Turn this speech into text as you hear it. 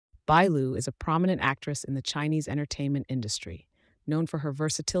Bai Lu is a prominent actress in the Chinese entertainment industry, known for her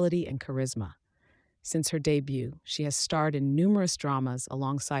versatility and charisma. Since her debut, she has starred in numerous dramas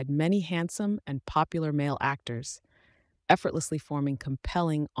alongside many handsome and popular male actors, effortlessly forming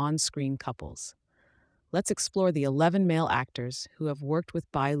compelling on-screen couples. Let's explore the 11 male actors who have worked with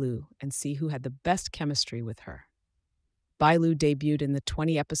Bai Lu and see who had the best chemistry with her. Bai Lu debuted in the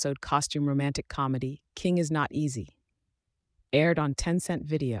 20-episode costume romantic comedy King is Not Easy, aired on Tencent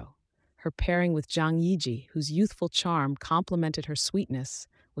Video. Her pairing with Zhang, whose youthful charm complemented her sweetness,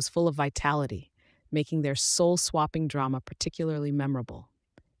 was full of vitality, making their soul-swapping drama particularly memorable.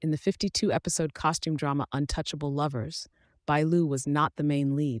 In the 52-episode costume drama Untouchable Lovers, Bai Lu was not the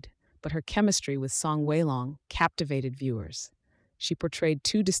main lead, but her chemistry with Song Weilong captivated viewers. She portrayed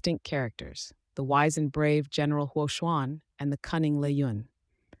two distinct characters, the wise and brave General Huo Xuan and the cunning Lei Yun.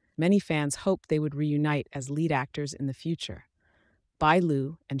 Many fans hoped they would reunite as lead actors in the future. Bai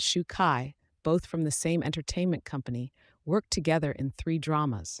Lu and Xukai, both from the same entertainment company, worked together in 3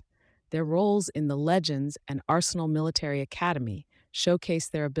 dramas. Their roles in The Legends and Arsenal Military Academy showcased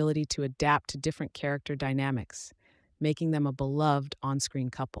their ability to adapt to different character dynamics, making them a beloved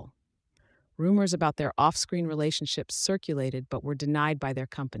on-screen couple. Rumors about their off-screen relationships circulated but were denied by their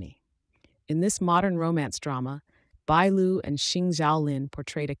company. In this modern romance drama, Bai Lu and Renjialun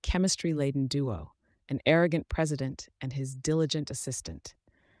portrayed a chemistry-laden duo, an arrogant president and his diligent assistant.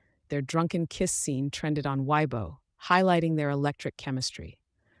 Their drunken kiss scene trended on Weibo, highlighting their electric chemistry.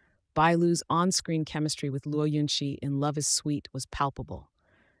 Bai Lu's on-screen chemistry with Luo Yunxi in Love is Sweet was palpable.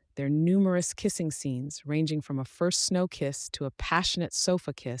 Their numerous kissing scenes, ranging from a first snow kiss to a passionate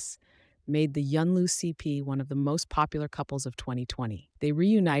sofa kiss, made the Yunlu CP one of the most popular couples of 2020. They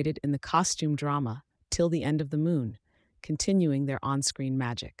reunited in the costume drama Till the End of the Moon, continuing their on-screen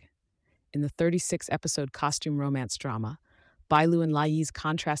magic. In the 36-episode costume romance drama, Bai Lu and Lai's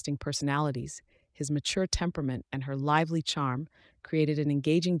contrasting personalities, his mature temperament, and her lively charm created an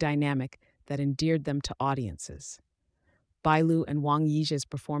engaging dynamic that endeared them to audiences. Bai Lu and Wang Yi's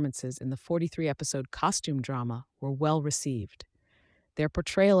performances in the 43-episode costume drama were well received. Their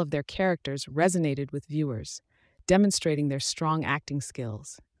portrayal of their characters resonated with viewers, demonstrating their strong acting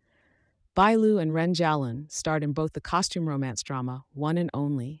skills. Bai Lu and Renjialun starred in both the costume romance drama One and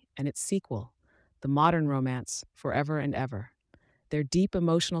Only and its sequel, the modern romance Forever and Ever. Their deep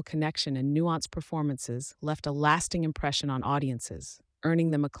emotional connection and nuanced performances left a lasting impression on audiences,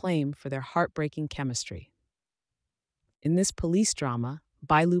 earning them acclaim for their heartbreaking chemistry. In this police drama,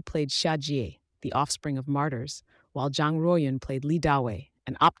 Bai Lu played Xia Jie, the offspring of martyrs, while Zhang Ruoyun played Li Dawei,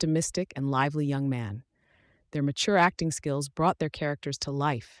 an optimistic and lively young man. Their mature acting skills brought their characters to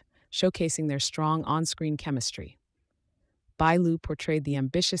life, showcasing their strong on-screen chemistry. Bai Lu portrayed the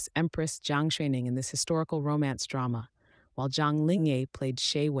ambitious Empress Jiang Xuening in this historical romance drama, while Zhang Lingye played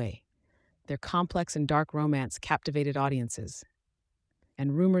Xie Wei. Their complex and dark romance captivated audiences,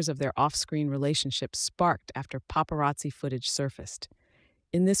 and rumors of their off-screen relationship sparked after paparazzi footage surfaced.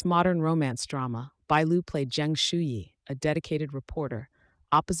 In this modern romance drama, Bai Lu played Zheng Shuyi, a dedicated reporter,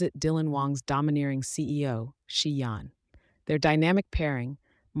 opposite Dylan Wang's domineering CEO, Shi Yan. Their dynamic pairing,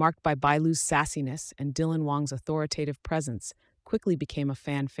 marked by Bai Lu's sassiness and Dylan Wang's authoritative presence, quickly became a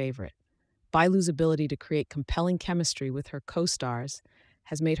fan favorite. Bai Lu's ability to create compelling chemistry with her co-stars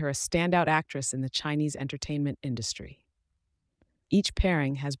has made her a standout actress in the Chinese entertainment industry. Each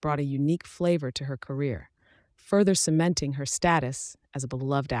pairing has brought a unique flavor to her career, further cementing her status as a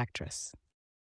beloved actress.